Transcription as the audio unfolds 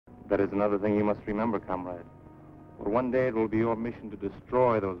That is another thing you must remember, comrade. For one day it will be your mission to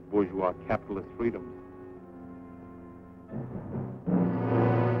destroy those bourgeois capitalist freedoms.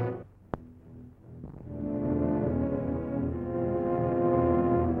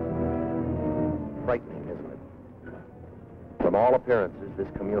 Frightening, isn't it? From all appearances, this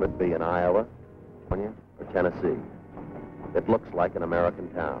community in Iowa, California, or Tennessee, it looks like an American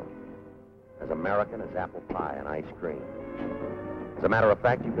town. As American as apple pie and ice cream. As a matter of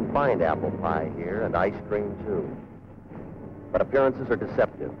fact, you can find apple pie here and ice cream, too. But appearances are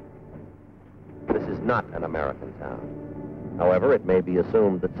deceptive. This is not an American town. However, it may be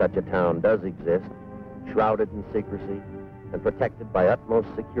assumed that such a town does exist, shrouded in secrecy and protected by utmost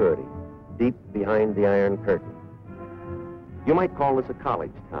security, deep behind the Iron Curtain. You might call this a college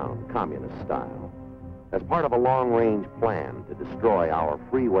town, communist style, as part of a long-range plan to destroy our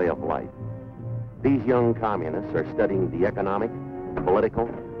free way of life. These young communists are studying the economic, political,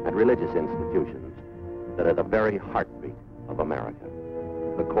 and religious institutions that are the very heartbeat of America.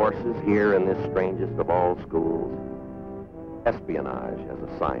 The courses here in this strangest of all schools: espionage as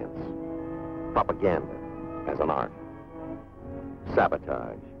a science, propaganda as an art,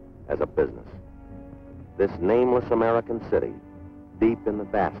 sabotage as a business. This nameless American city, deep in the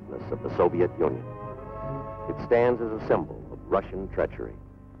vastness of the Soviet Union, it stands as a symbol of Russian treachery,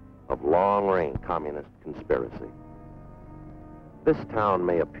 of long-range communist conspiracy. This town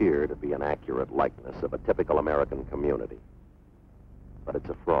may appear to be an accurate likeness of a typical American community, but it's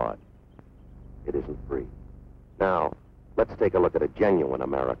a fraud. It isn't free. Now, let's take a look at a genuine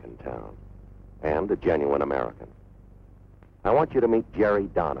American town and a genuine American. I want you to meet Jerry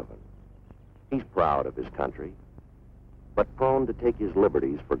Donovan. He's proud of his country, but prone to take his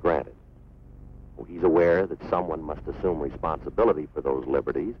liberties for granted. He's aware that someone must assume responsibility for those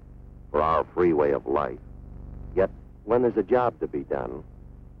liberties, for our free way of life. Yet, when there's a job to be done,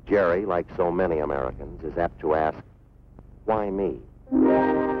 Jerry, like so many Americans, is apt to ask, why me?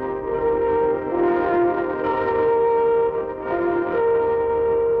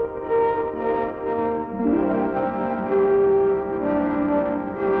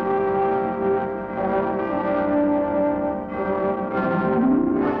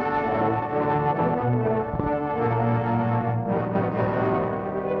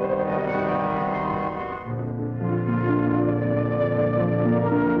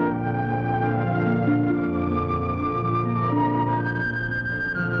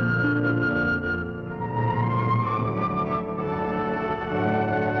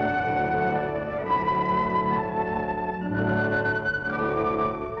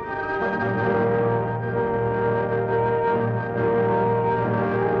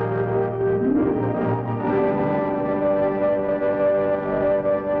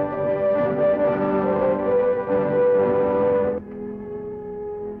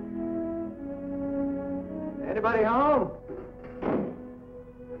 Anybody home?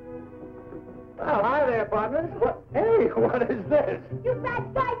 Well, hi there, partners. What? Hey, what is this? You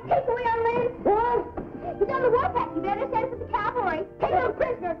fat guy, take away our land. What? He's on the warpath. You better send him to the cavalry. Take him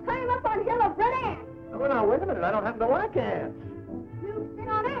prisoner. Tie him up on hill of red ants. Oh, now, wait a minute. I don't happen to like ants. You sit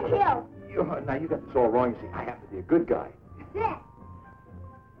on that hill. Now, you got this all wrong. You see, I happen to be a good guy. Sit.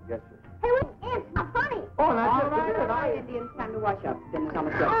 Yes, sir. Hey, wait, ants not funny. Oh, now, All just right, a minute. all right, Indians, time to wash up. Dinner's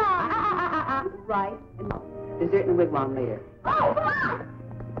almost ready. Ah. Right. And dessert in the wigwam later. Oh, come on.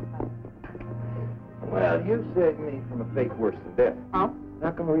 Well, you saved me from a fate worse than death. Oh?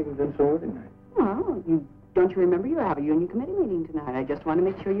 How come we even been so ordinary? Well, don't you remember you have a union committee meeting tonight? I just want to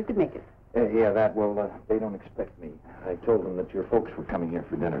make sure you could make it. They don't expect me. I told them that your folks were coming here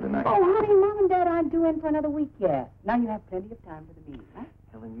for dinner tonight. Oh, honey, Mom and Dad aren't due in for another week yet. Now you have plenty of time for the meeting, huh?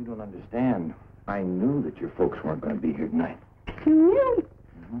 Helen, you don't understand. I knew that your folks weren't going to be here tonight. You knew?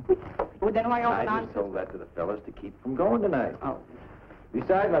 Well, then why open I on... just told that to the fellas to keep from going tonight. Oh.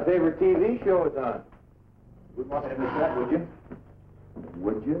 Besides, my favorite TV show is on. Wouldn't want to miss that, would you?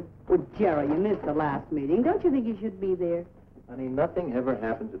 Would you? Well, Jerry, you missed the last meeting. Don't you think you should be there? Honey, nothing ever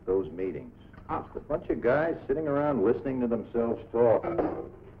happens at those meetings. Just a bunch of guys sitting around listening to themselves talk.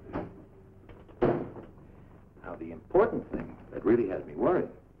 Now, the important thing that really has me worried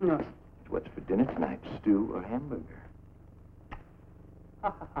No. is what's for dinner tonight, stew or hamburger.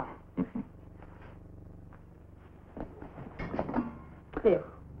 Ha, ha, ha. There.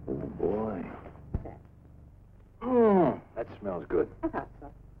 Oh, boy. That smells good. I thought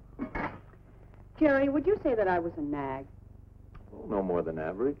so. Jerry, would you say that I was a nag? Oh, no more than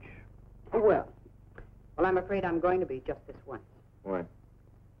average. Well, I'm afraid I'm going to be just this once. Why? Well,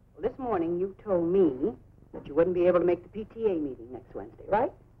 this morning you told me that you wouldn't be able to make the PTA meeting next Wednesday,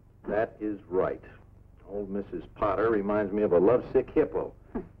 right? That is right. Old Mrs. Potter reminds me of a lovesick hippo.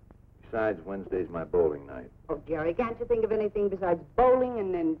 Besides, Wednesday's my bowling night. Oh, Jerry, can't you think of anything besides bowling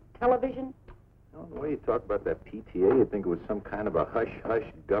and then television? You know, the way you talk about that PTA, you'd think it was some kind of a hush-hush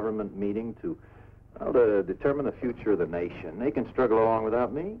government meeting to determine the future of the nation. They can struggle along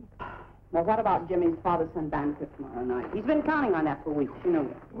without me. Well, what about Jimmy's father-son banquet tomorrow night? He's been counting on that for weeks, you know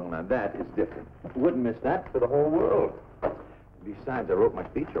that. Well, now that is different. Wouldn't miss that for the whole world. Besides, I wrote my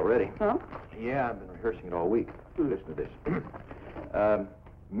speech already. Huh? Yeah, I've been rehearsing it all week. Listen to this.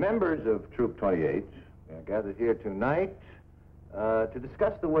 Members of Troop 28 are gathered here tonight to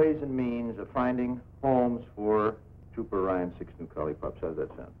discuss the ways and means of finding homes for Trooper Ryan's 6 new collie pups. How does that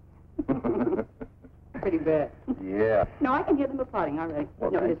sound? Pretty bad. Yeah. No, I can hear them applauding already.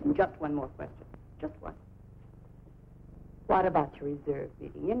 Well, no, thank listen, just one more question. Just one. What about your reserve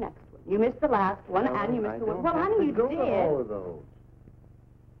meeting, your next one? You missed the last one, and you missed the one. Well, honey, you did. All of those.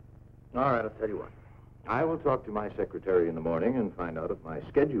 All right, I'll tell you what. I will talk to my secretary in the morning and find out if my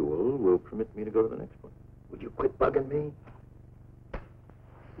schedule will permit me to go to the next one. Would you quit bugging me?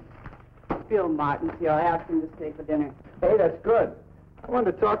 Bill Martin's here. I asked him to stay for dinner. Hey, that's good. I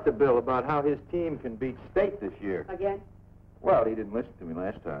wanted to talk to Bill about how his team can beat state this year. Again? Well, he didn't listen to me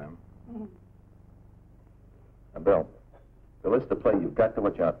last time. Now, Bill, the list of play you've got to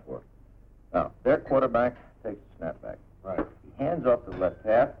watch out for. Now, their quarterback takes the snapback. Right. He hands off to the left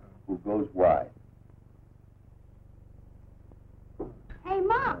half, who goes wide. Hey,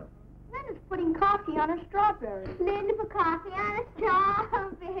 Mom. Linda's putting coffee on her strawberry. Linda put coffee on a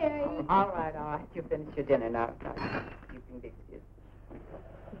strawberry. All right. You finished your dinner now. You can be excused.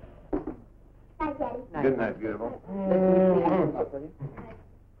 Night, Daddy. Good night, beautiful.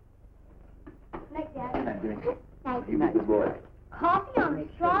 Night, Daddy. Night. You good boy. Coffee on the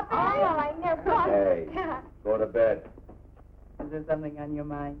strawberry? Oh, I never thought of Hey, that. go to bed. Is there something on your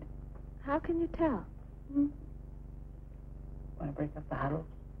mind? How can you tell? Want to break up the huddle?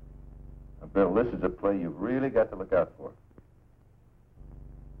 Now, Bill, this is a play you've really got to look out for.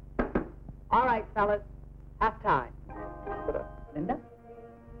 All right, fellas. Half time. Linda?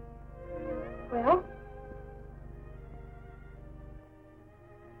 Well,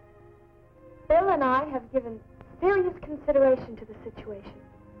 Bill and I have given serious consideration to the situation,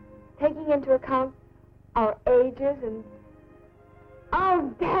 taking into account our ages and...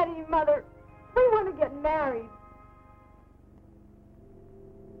 Oh, Daddy, Mother, we want to get married.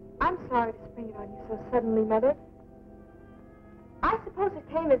 I'm sorry to spring it on you so suddenly, Mother. I suppose it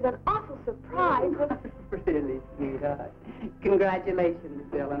came as an awful surprise when... Really, sweetheart. Congratulations,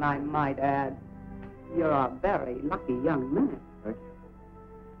 Bill, and I might add, you're a very lucky young man. Thank you.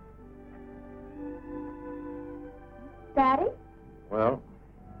 Daddy? Well,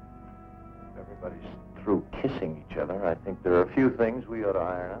 if everybody's through kissing each other, I think there are a few things we ought to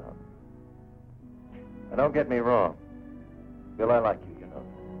iron out. Now, don't get me wrong. Bill, I like you, you know.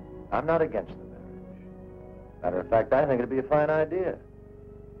 I'm not against the marriage. Matter of fact, I think it'd be a fine idea.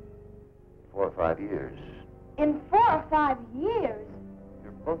 4 or 5 years. In 4 or 5 years?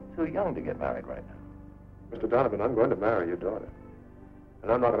 You're both too young to get married right now. Mr. Donovan, I'm going to marry your daughter.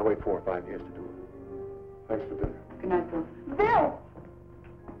 And I'm not going to wait 4 or 5 years to do it. Thanks for dinner. Good night, Bill. Bill!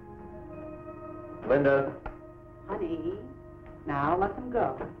 Linda. Honey, now let them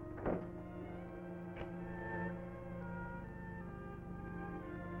go.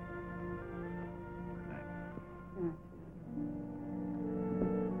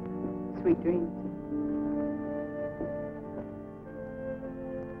 Sweet dreams.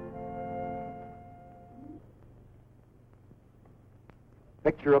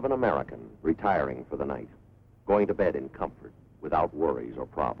 Picture of an American retiring for the night, going to bed in comfort, without worries or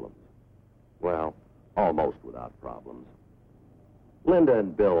problems. Well, almost without problems. Linda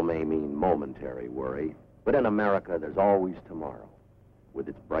and Bill may mean momentary worry, but in America there's always tomorrow, with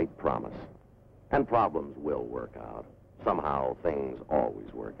its bright promise. And problems will work out. Somehow things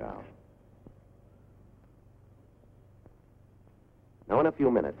always work out. Now, in a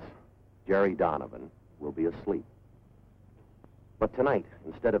few minutes, Jerry Donovan will be asleep. But tonight,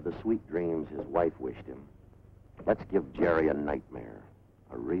 instead of the sweet dreams his wife wished him, let's give Jerry a nightmare,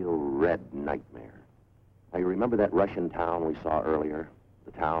 a real red nightmare. Now, you remember that Russian town we saw earlier?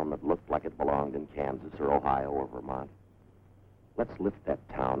 The town that looked like it belonged in Kansas or Ohio or Vermont? Let's lift that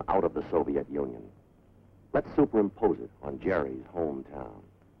town out of the Soviet Union. Let's superimpose it on Jerry's hometown.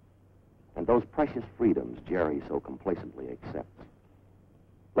 And those precious freedoms Jerry so complacently accepts.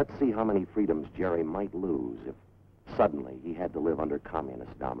 Let's see how many freedoms Jerry might lose if suddenly he had to live under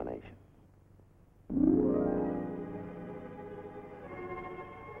communist domination.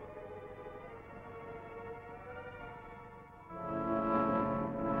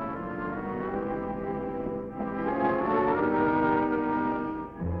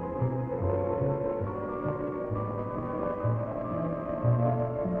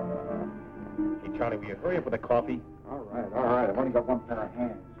 Charlie, will you hurry up with the coffee? All right. I've only got one pair of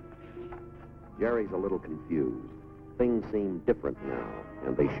hands. Jerry's a little confused. Things seem different now,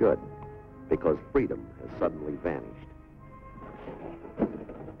 and they should, because freedom has suddenly vanished.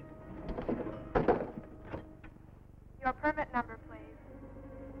 Your permit number, please.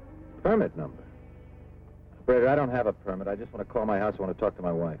 Permit number? Operator, I don't have a permit. I just want to call my house. I want to talk to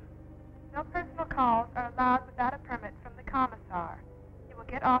my wife. No personal calls are allowed without a permit from the commissar. You will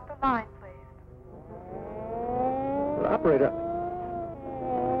get off the line, please. But operator...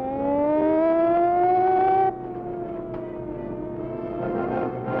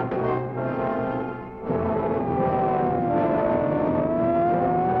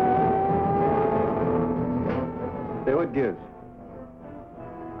 Say what gives.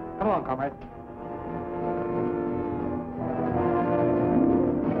 Come along, comrade.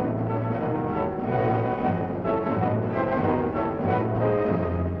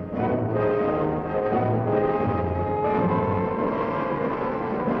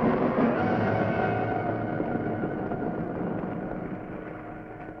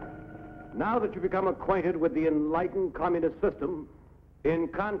 Now that you've become acquainted with the enlightened communist system, in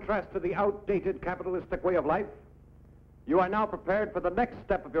contrast to the outdated capitalistic way of life, you are now prepared for the next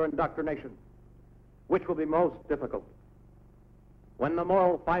step of your indoctrination, which will be most difficult. When the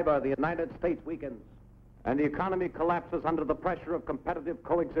moral fiber of the United States weakens and the economy collapses under the pressure of competitive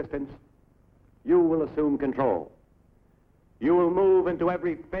coexistence, you will assume control. You will move into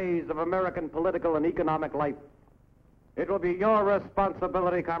every phase of American political and economic life. It will be your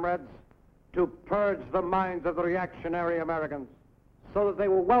responsibility, comrades, to purge the minds of the reactionary Americans so that they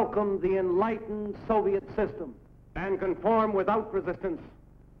will welcome the enlightened Soviet system and conform without resistance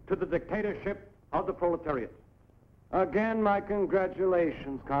to the dictatorship of the proletariat. Again, my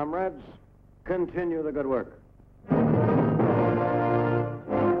congratulations, comrades. Continue the good work.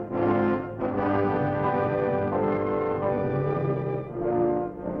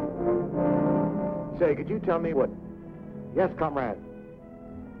 Say, could you tell me what... Yes, comrade.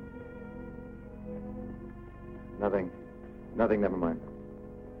 Nothing, never mind.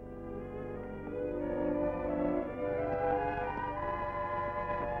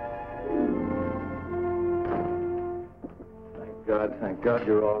 Thank God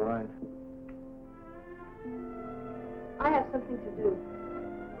you're all right. I have something to do.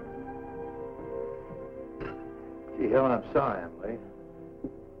 Gee, Helen, I'm sorry I'm late.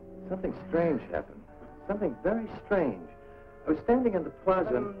 Something strange happened. Something very strange. I was standing in the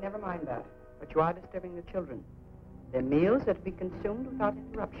plaza... Never mind that. But you are disturbing the children. Their meals are to be consumed without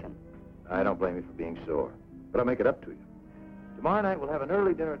interruption. I don't blame you for being sore, but I'll make it up to you. Tomorrow night we'll have an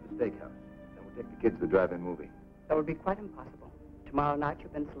early dinner at the steakhouse. Then we'll take the kids to the drive-in movie. That would be quite impossible. Tomorrow night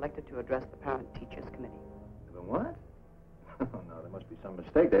you've been selected to address the Parent-Teachers Committee. The what? Oh, no, there must be some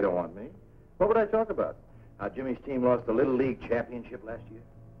mistake. They don't want me. What would I talk about? How Jimmy's team lost the Little League championship last year?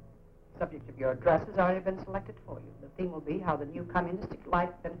 Subject of your address has already been selected for you. The theme will be how the new communistic life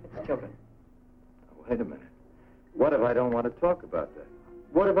benefits children. Oh, wait a minute. What if I don't want to talk about that?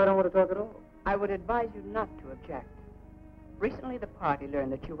 What if I don't want to talk at all? I would advise you not to object. Recently, the party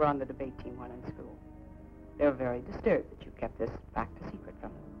learned that you were on the debate team while in school. They were very disturbed that you kept this fact a secret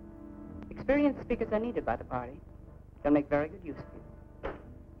from them. Experienced speakers are needed by the party. They'll make very good use of you.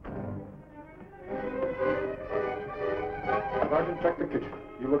 Sergeant, check the kitchen.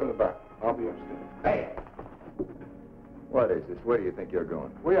 You look in the back. I'll be upstairs. Hey! What is this? Where do you think you're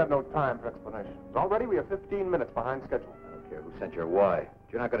going? We have no time for explanations. Already we are 15 minutes behind schedule. I don't care who sent your why.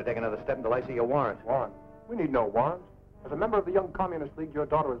 You're not going to take another step until I see your warrant. Warrant? We need no warrant. As a member of the Young Communist League, your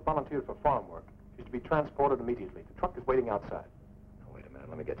daughter has volunteered for farm work. She's to be transported immediately. The truck is waiting outside. Oh, wait a minute.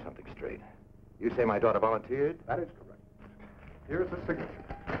 Let me get something straight. You say my daughter volunteered? That is correct. Here's the signature.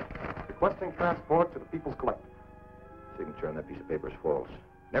 Requesting transport to the People's Collective. Signature on that piece of paper is false.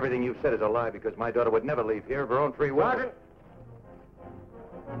 And everything you've said is a lie because my daughter would never leave here of her own free will. Sergeant!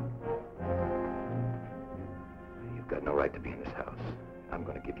 You've got no right to be in this house. I'm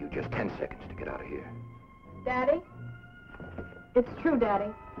going to give you just 10 seconds to get out of here. Daddy? It's true,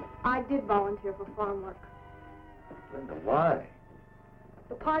 Daddy. I did volunteer for farm work. Linda, why?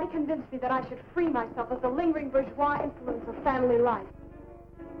 The party convinced me that I should free myself of the lingering bourgeois influence of family life.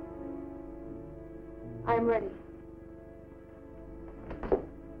 I am ready.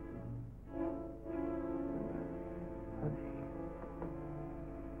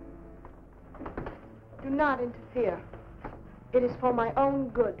 Do not interfere. It is for my own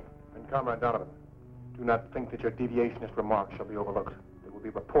good. And Comrade Donovan, do not think that your deviationist remarks shall be overlooked. They will be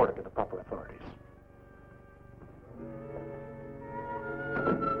reported to the proper authorities.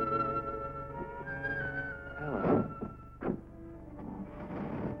 Helen.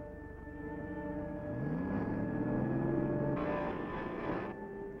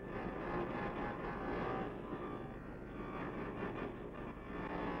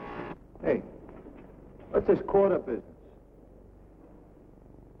 Hey, what's this quarter business?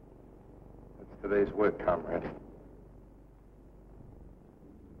 That's today's work, comrade.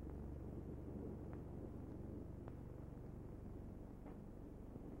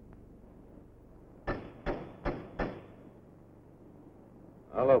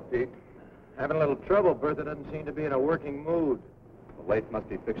 Hello, Pete. Having a little trouble. Bertha doesn't seem to be in a working mood. The lathe must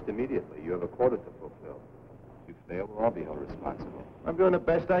be fixed immediately. You have a quota to fulfill. If you fail, we'll all be held responsible. I'm doing the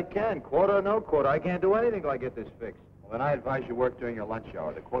best I can. Quota or no quota, I can't do anything till I get this fixed. Well, then I advise you work during your lunch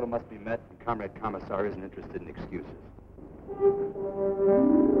hour. The quota must be met, and Comrade Commissar isn't interested in excuses.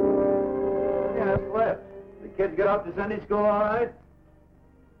 Yeah, that's left. The kids get off to Sunday school all right?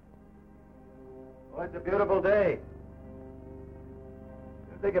 Well, it's a beautiful day.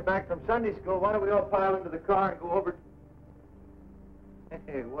 As they get back from Sunday school, why don't we all pile into the car and go over...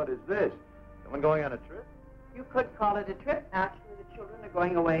 Hey, what is this? Someone going on a trip? You could call it a trip. Actually, the children are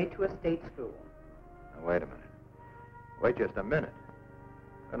going away to a state school. Now, wait a minute. Wait just a minute.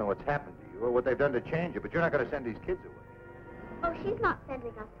 I don't know what's happened to you or what they've done to change you, but you're not going to send these kids away. Oh, she's not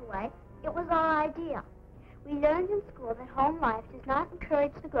sending us away. It was our idea. We learned in school that home life does not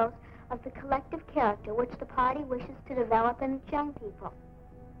encourage the growth of the collective character which the party wishes to develop in its young people.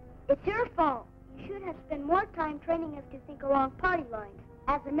 It's your fault. You should have spent more time training us to think along party lines.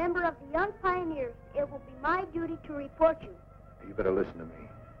 As a member of the Young Pioneers, it will be my duty to report you. You better listen to me.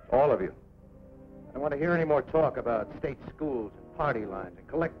 All of you. I don't want to hear any more talk about state schools and party lines and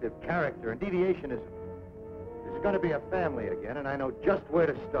collective character and deviationism. This is going to be a family again, and I know just where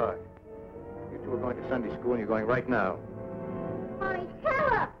to start. You two are going to Sunday school, and you're going right now. Mommy, tell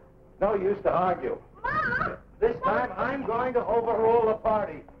her! No use to argue. Mom! This time, I'm going to overrule the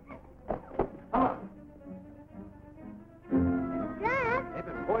party. Come on. Dad! They've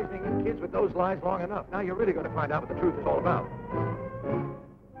been poisoning you kids with those lies long enough. Now you're really going to find out what the truth is all about.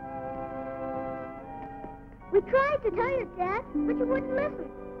 We tried to tell you, Dad, but you wouldn't listen.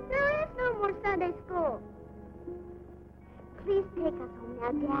 There is no more Sunday school. Please take us home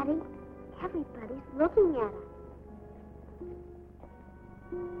now, Daddy. Everybody's looking at us.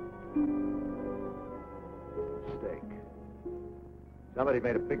 Mistake. Somebody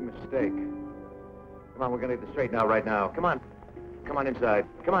made a big mistake. Come on, we're going to get this straight now, right now. Come on. Come on inside.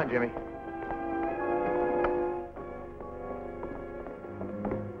 Come on, Jimmy.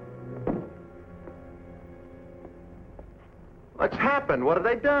 What's happened? What have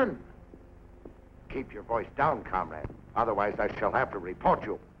they done? Keep your voice down, comrade. Otherwise, I shall have to report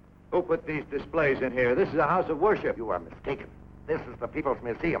you. Who put these displays in here? This is a house of worship. You are mistaken. This is the People's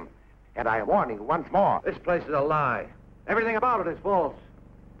Museum. And I warn you once more. This place is a lie. Everything about it is false.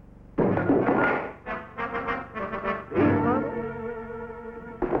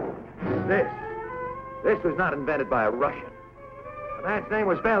 This was not invented by a Russian. The man's name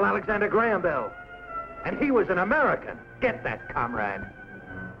was Bell, Alexander Graham Bell. And he was an American. Get that, comrade.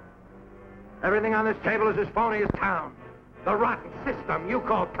 Everything on this table is as phony as town. The rotten system you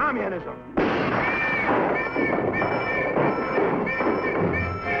call communism.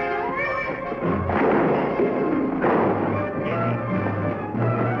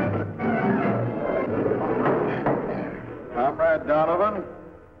 Comrade Donovan,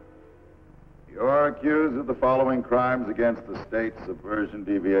 you are accused of the following crimes against the state: subversion,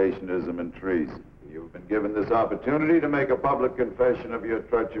 deviationism, and treason. You've been given this opportunity to make a public confession of your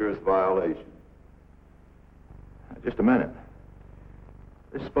treacherous violation. Just a minute.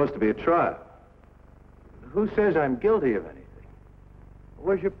 This is supposed to be a trial. Who says I'm guilty of anything?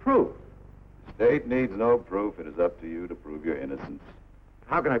 Where's your proof? The state needs no proof. It is up to you to prove your innocence.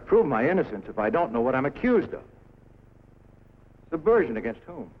 How can I prove my innocence if I don't know what I'm accused of? Subversion against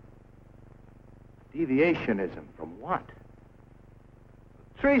whom? Deviationism from what?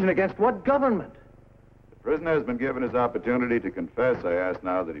 Treason against what government? The prisoner has been given his opportunity to confess. I ask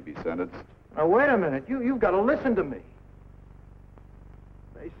now that he be sentenced. Now, wait a minute. You've got to listen to me.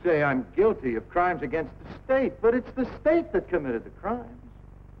 They say I'm guilty of crimes against the state, but it's the state that committed the crimes.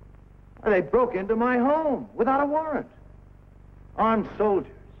 They broke into my home without a warrant. Armed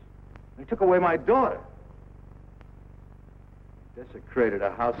soldiers. They took away my daughter. Desecrated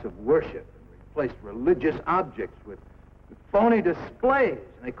a house of worship and replaced religious objects with phony displays,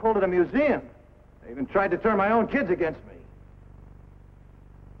 and they called it a museum. They even tried to turn my own kids against me.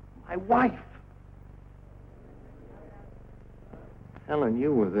 My wife. Helen,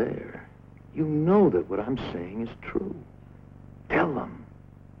 you were there. You know that what I'm saying is true. Tell them.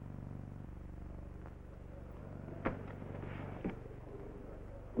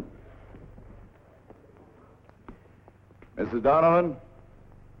 Mrs. Donovan,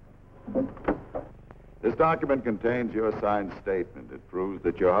 this This document contains your signed statement. It proves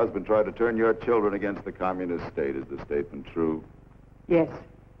that your husband tried to turn your children against the communist state. Is the statement true? Yes.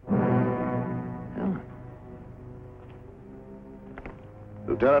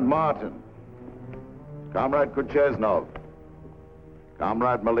 Lieutenant Martin, Comrade Kucheznov,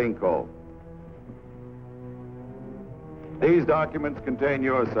 Comrade Malenko. These documents contain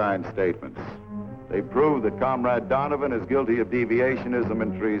your signed statements. They prove that Comrade Donovan is guilty of deviationism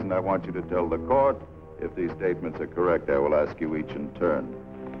and treason. I want you to tell the court. If these statements are correct, I will ask you each in turn.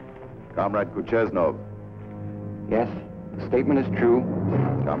 Comrade Kucheznov. Yes, the statement is true.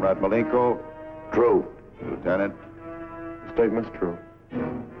 Comrade Malenko. True. Lieutenant. The statement's true.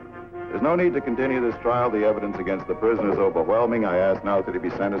 There's no need to continue this trial. The evidence against the prisoner is overwhelming. I ask now that he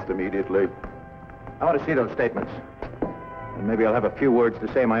be sentenced immediately. I want to see those statements. And maybe I'll have a few words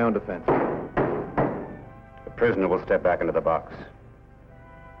to say in my own defense. The prisoner will step back into the box.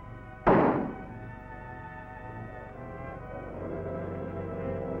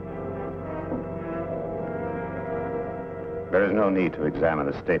 There is no need to examine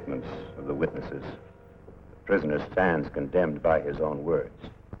the statements of the witnesses. The prisoner stands condemned by his own words.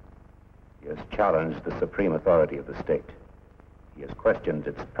 He has challenged the supreme authority of the state. He has questioned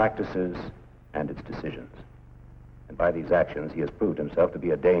its practices and its decisions. And by these actions, he has proved himself to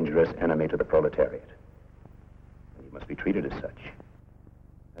be a dangerous enemy to the proletariat. And he must be treated as such,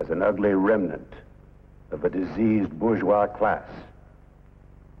 as an ugly remnant of a diseased bourgeois class.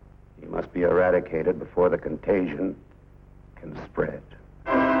 He must be eradicated before the contagion can spread.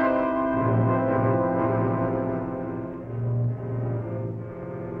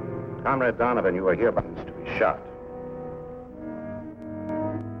 Comrade Donovan, you are hereby to be shot.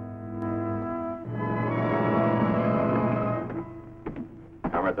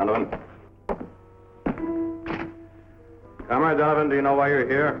 Comrade Donovan. Comrade Donovan, do you know why you're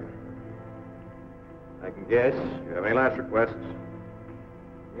here? I can guess. Do you have any last requests?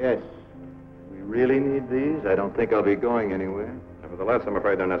 Yes. We really need these? I don't think I'll be going anywhere. Nevertheless, I'm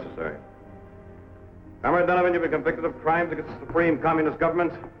afraid they're necessary. Comrade Donovan, you've been convicted of crimes against the supreme communist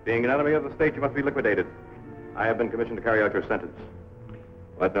government. Being an enemy of the state, you must be liquidated. I have been commissioned to carry out your sentence.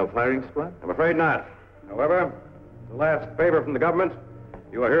 What, no firing squad? I'm afraid not. However, the last favor from the government,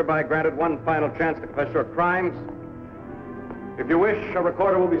 you are hereby granted one final chance to confess your crimes. If you wish, a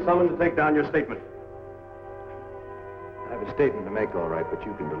recorder will be summoned to take down your statement. I have a statement to make, all right, but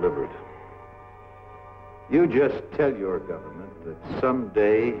you can deliver it. You just tell your government that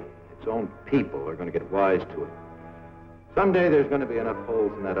someday its own people are going to get wise to it. Someday there's going to be enough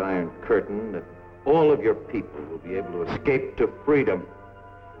holes in that iron curtain that all of your people will be able to escape to freedom.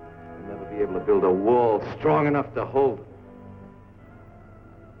 You'll never be able to build a wall strong enough to hold them.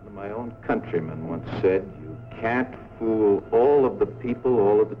 One of my own countrymen once said, you can't fool all of the people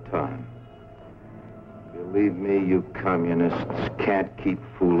all of the time. Believe me, you communists can't keep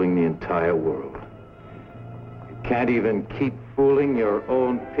fooling the entire world. You can't even keep fooling your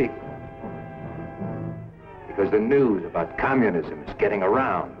own people. Because the news about communism is getting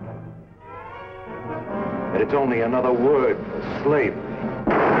around. That it's only another word for slavery.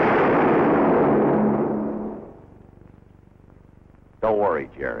 Don't worry,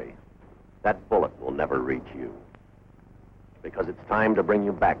 Jerry. That bullet will never reach you. Because it's time to bring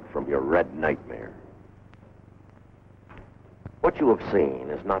you back from your red nightmare. What you have seen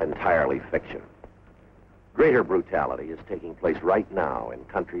is not entirely fiction. Greater brutality is taking place right now in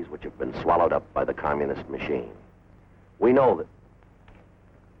countries which have been swallowed up by the communist machine. We know that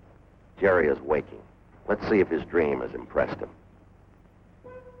Jerry is waking. Let's see if his dream has impressed him.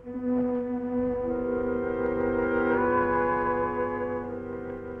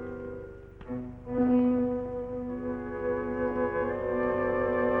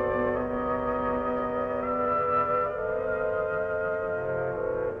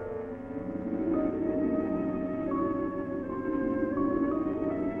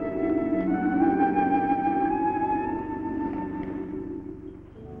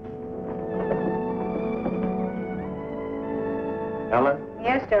 Helen?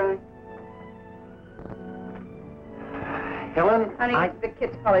 Yes, darling. Helen? Honey, the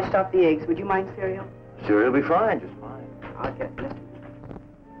kids polished off the eggs. Would you mind cereal? Sure, he'll be fine, just fine. I'll get it.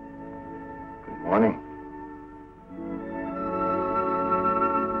 Good morning.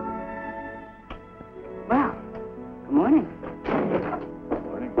 Well, good morning.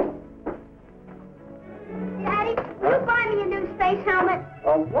 Morning. Daddy, will you buy me a new space helmet?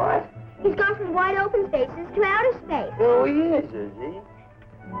 Oh, what? He's gone from wide open spaces to outer space. Oh, he is he?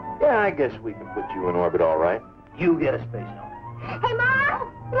 Yeah, I guess we can put you in orbit all right. You get a space helmet. Hey,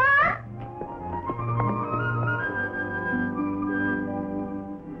 Mom! Mom!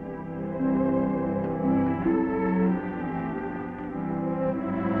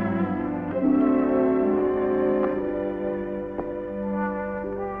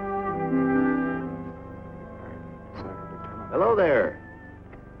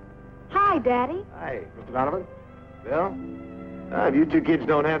 Daddy. Hi, Mr. Donovan. Bill? If you two kids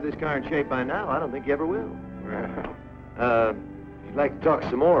don't have this car in shape by now, I don't think you ever will. Well, if you'd like to talk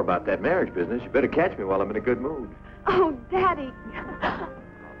some more about that marriage business, you better catch me while I'm in a good mood. Oh, Daddy.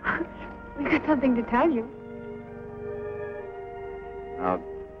 We've got something to tell you. Now,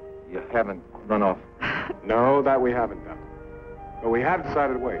 you haven't run off. No, that we haven't done. But we have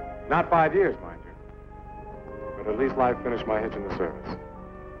decided to wait. Not 5 years, mind you. But at least I've finished my hitch in the service.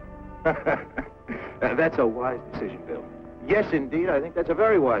 That's a wise decision, Bill. Yes, indeed, I think that's a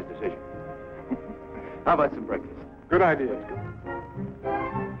very wise decision. How about some breakfast? Good idea.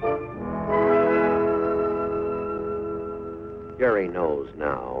 Gary knows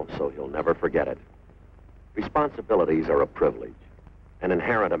now, so he'll never forget it. Responsibilities are a privilege, an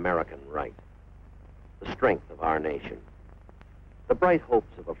inherent American right, the strength of our nation. The bright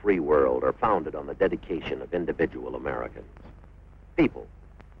hopes of a free world are founded on the dedication of individual Americans, people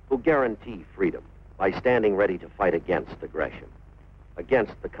who guarantee freedom by standing ready to fight against aggression,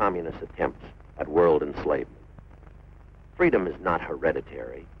 against the communist attempts at world enslavement. Freedom is not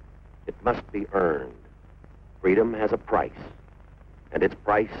hereditary. It must be earned. Freedom has a price, and its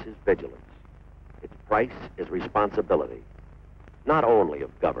price is vigilance. Its price is responsibility, not only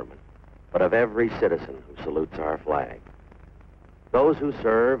of government, but of every citizen who salutes our flag. Those who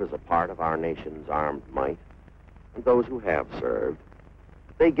serve as a part of our nation's armed might, and those who have served,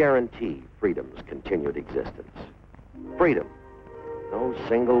 they guarantee freedom's continued existence. Freedom. No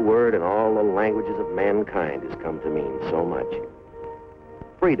single word in all the languages of mankind has come to mean so much.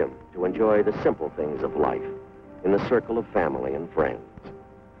 Freedom to enjoy the simple things of life in the circle of family and friends.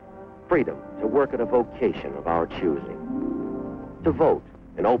 Freedom to work at a vocation of our choosing. To vote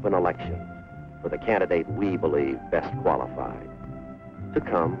in open elections for the candidate we believe best qualified. To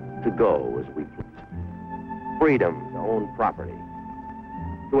come, to go as we please. Freedom to own property.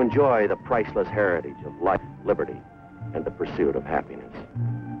 To enjoy the priceless heritage of life, liberty, and the pursuit of happiness.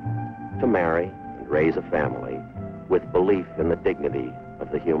 To marry and raise a family with belief in the dignity of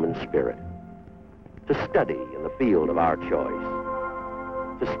the human spirit. To study in the field of our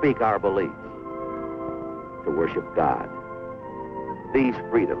choice. To speak our beliefs. To worship God. These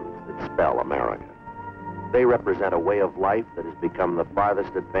freedoms that spell America. They represent a way of life that has become the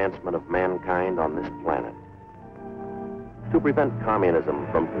farthest advancement of mankind on this planet. To prevent communism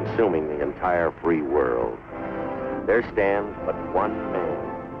from consuming the entire free world, there stands but one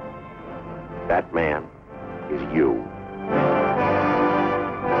man. That man is you.